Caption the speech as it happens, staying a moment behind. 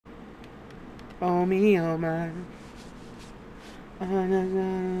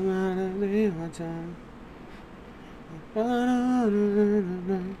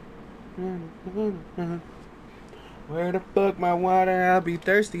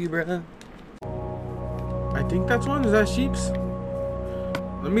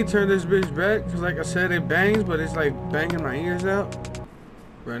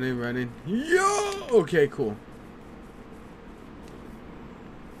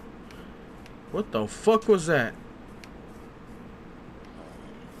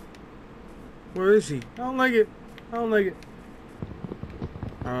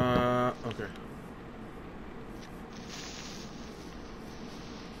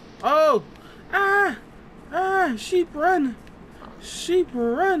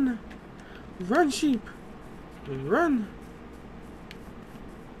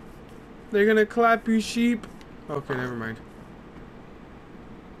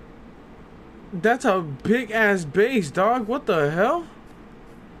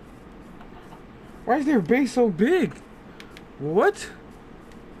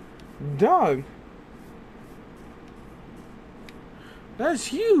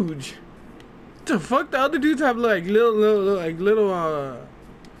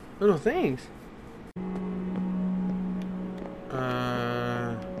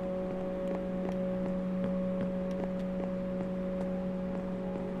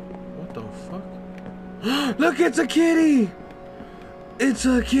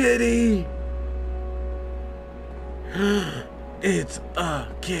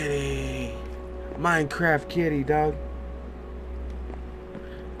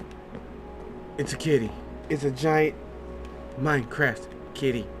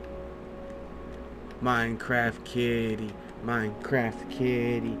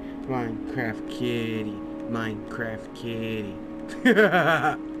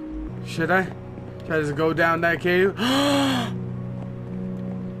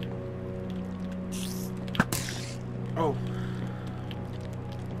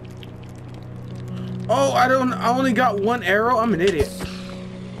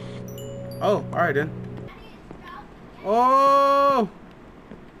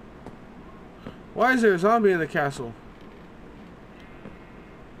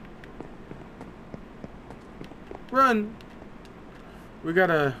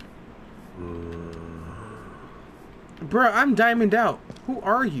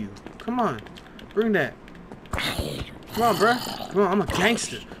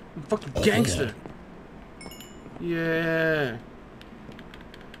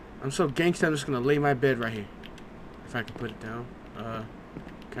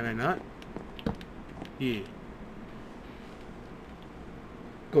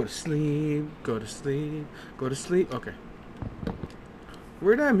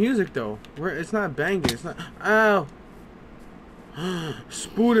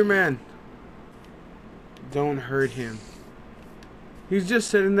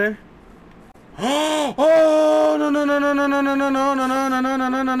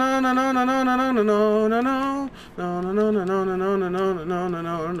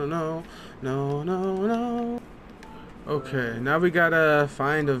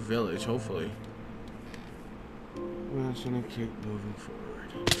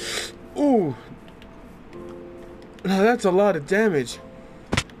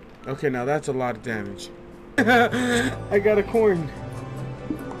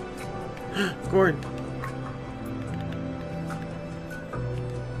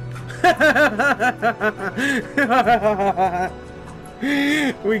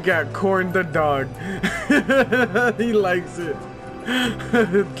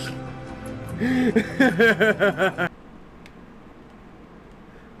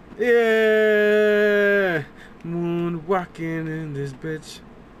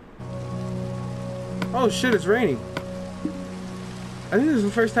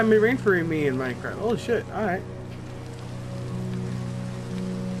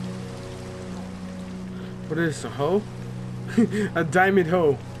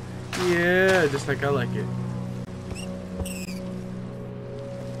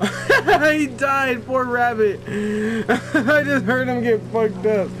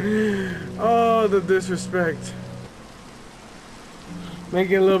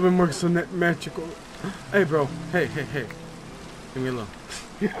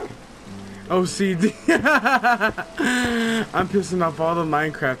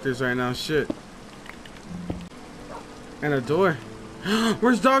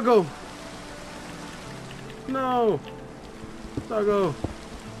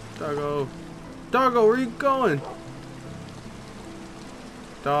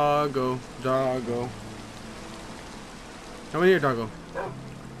Doggo. Doggo. Come in here, doggo.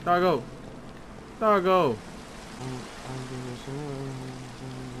 Doggo. Doggo.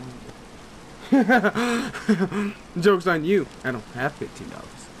 Joke's on you. I don't have $15.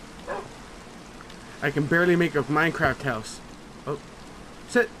 I can barely make a Minecraft house. Oh.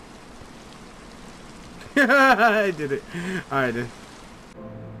 Sit. I did it. I did.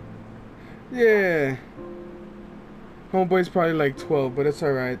 Yeah. Homeboy's probably like 12, but it's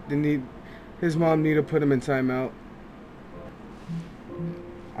alright. His mom need to put him in timeout.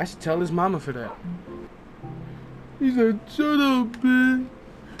 I should tell his mama for that. He said, shut up, man.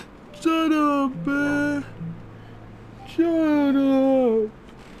 Shut up, man. Shut up.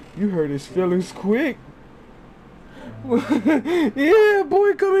 You hurt his feelings quick. Yeah,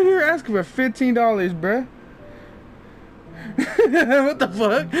 boy, come in here asking for $15, bruh. What the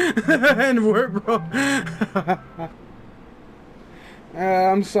fuck? And work, bro.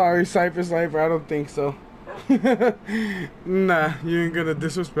 I'm sorry, Cypher Sniper. I don't think so. Nah, you ain't gonna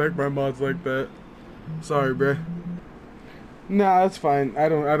disrespect my mods like that. Sorry, bruh. Nah, that's fine. I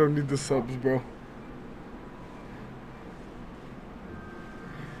don't need the subs, bro.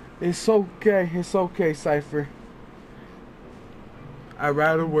 It's okay. It's okay, Cypher. I'd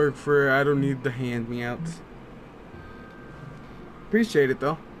rather work for her. I don't need the hand-me-outs. Appreciate it,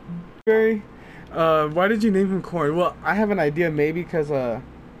 though. Okay. Why did you name him Corn? Well, I have an idea. Maybe because,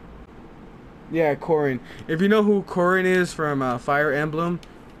 yeah, Corrin. If you know who Corrin is from Fire Emblem,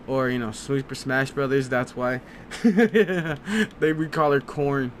 or, you know, Super Smash Brothers, that's why. We call her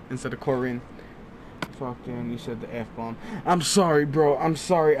Corn instead of Corrin. Fuck them, you said the F-bomb. I'm sorry, bro. I'm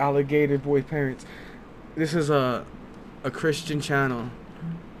sorry, alligator boy parents. This is a Christian channel.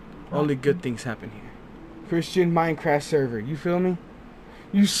 Only good things happen here. Christian Minecraft server. You feel me?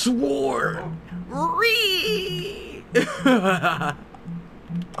 You swore.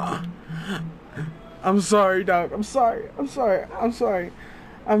 I'm sorry, dog. I'm sorry. I'm sorry. I'm sorry.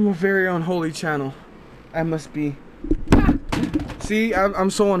 I'm a very unholy channel. I must be. See,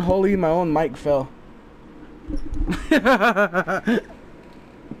 I'm so unholy. My own mic fell.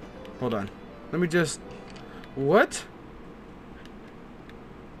 Hold on. Let me just. What?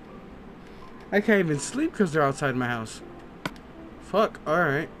 I can't even sleep because they're outside my house. Fuck.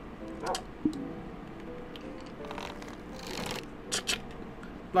 Alright.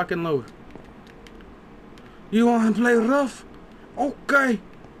 Lock and load. You want to play rough? Okay.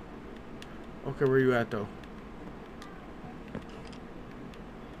 Okay, where you at though?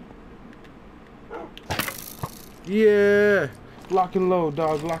 Yeah. Lock and load,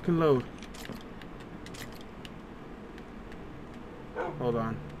 dog. Lock and load. Hold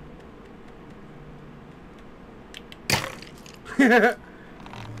on.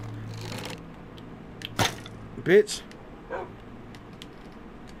 Bitch.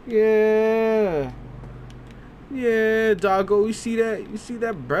 Yeah. Yeah, doggo. You see that? You see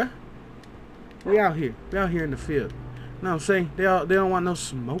that, bruh? We out here. We out here in the field. Know what I'm saying? They don't want no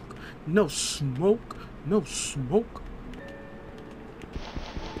smoke. No smoke. No smoke.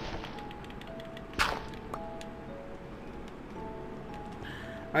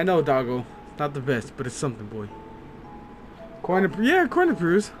 I know, doggo. Not the best, but it's something, boy. Corner, yeah, corner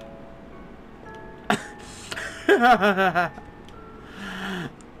brews.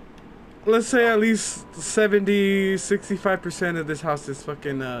 Let's say at least 65% of this house is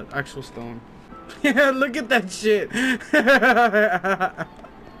fucking actual stone. Yeah, look at that shit.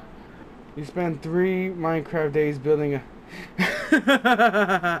 You spend 3 Minecraft days building a.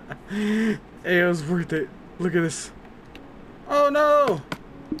 Hey, it was worth it. Look at this. Oh no!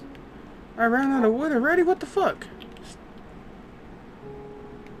 I ran out of wood already? What the fuck?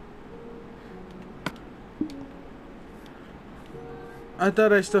 I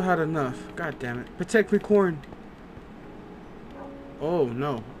thought I still had enough. God damn it. Protect me, corn. Oh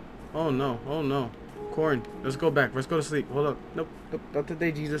no. Oh no. Oh no. Corn. Let's go back. Let's go to sleep. Hold up. Nope. Nope. Not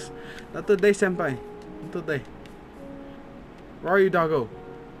today, Jesus. Not today, senpai. Not today. Where are you, doggo?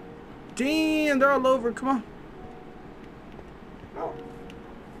 Damn, they're all over. Come on.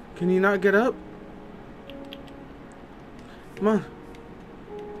 Can you not get up? Come on.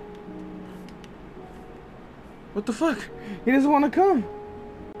 What the fuck? He doesn't want to come.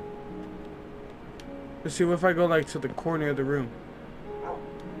 Let's see what if I go like to the corner of the room.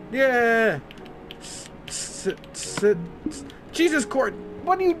 Yeah. Sit. Jesus, Court.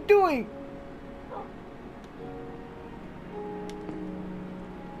 What are you doing?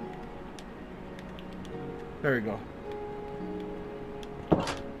 There we go.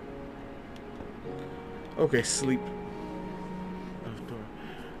 Okay, sleep.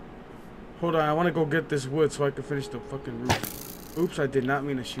 Hold on, I want to go get this wood so I can finish the fucking roof. Oops, I did not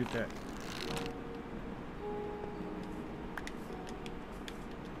mean to shoot that.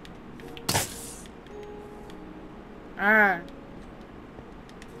 Ah.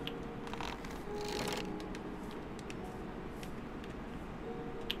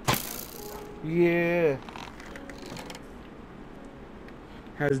 Yeah.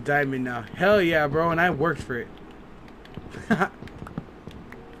 Has diamond now. Hell yeah, bro, and I worked for it.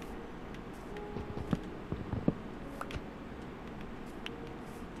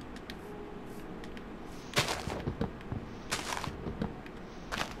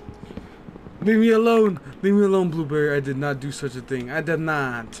 Leave me alone. Leave me alone, Blueberry. I did not do such a thing. I did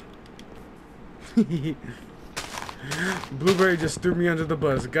not. Blueberry just threw me under the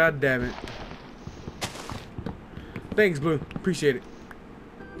bus. God damn it. Thanks, Blue. Appreciate it.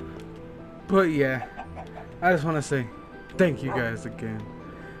 But yeah, I just want to say thank you guys again.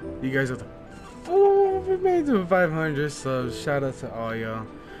 You guys are the we made to 500 subs. Shout out to all y'all.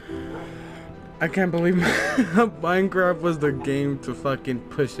 I can't believe Minecraft was the game to fucking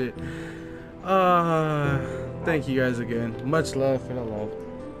push it. Thank you guys again. Much love for the love.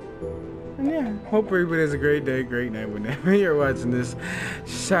 And yeah, hope everybody has a great day, great night whenever you're watching this.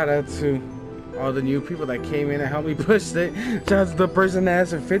 Shout out to all the new people that came in and helped me push it. Shout out to the person that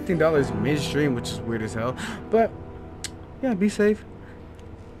asked for $15 mid-stream, which is weird as hell. But yeah, be safe.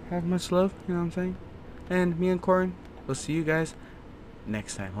 Have much love, you know what I'm saying? And me and Corin, we'll see you guys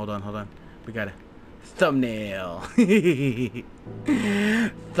next time. Hold on. We got a thumbnail.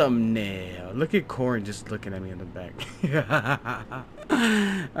 Thumbnail. Look at Corin just looking at me in the back.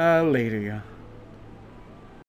 Later, y'all.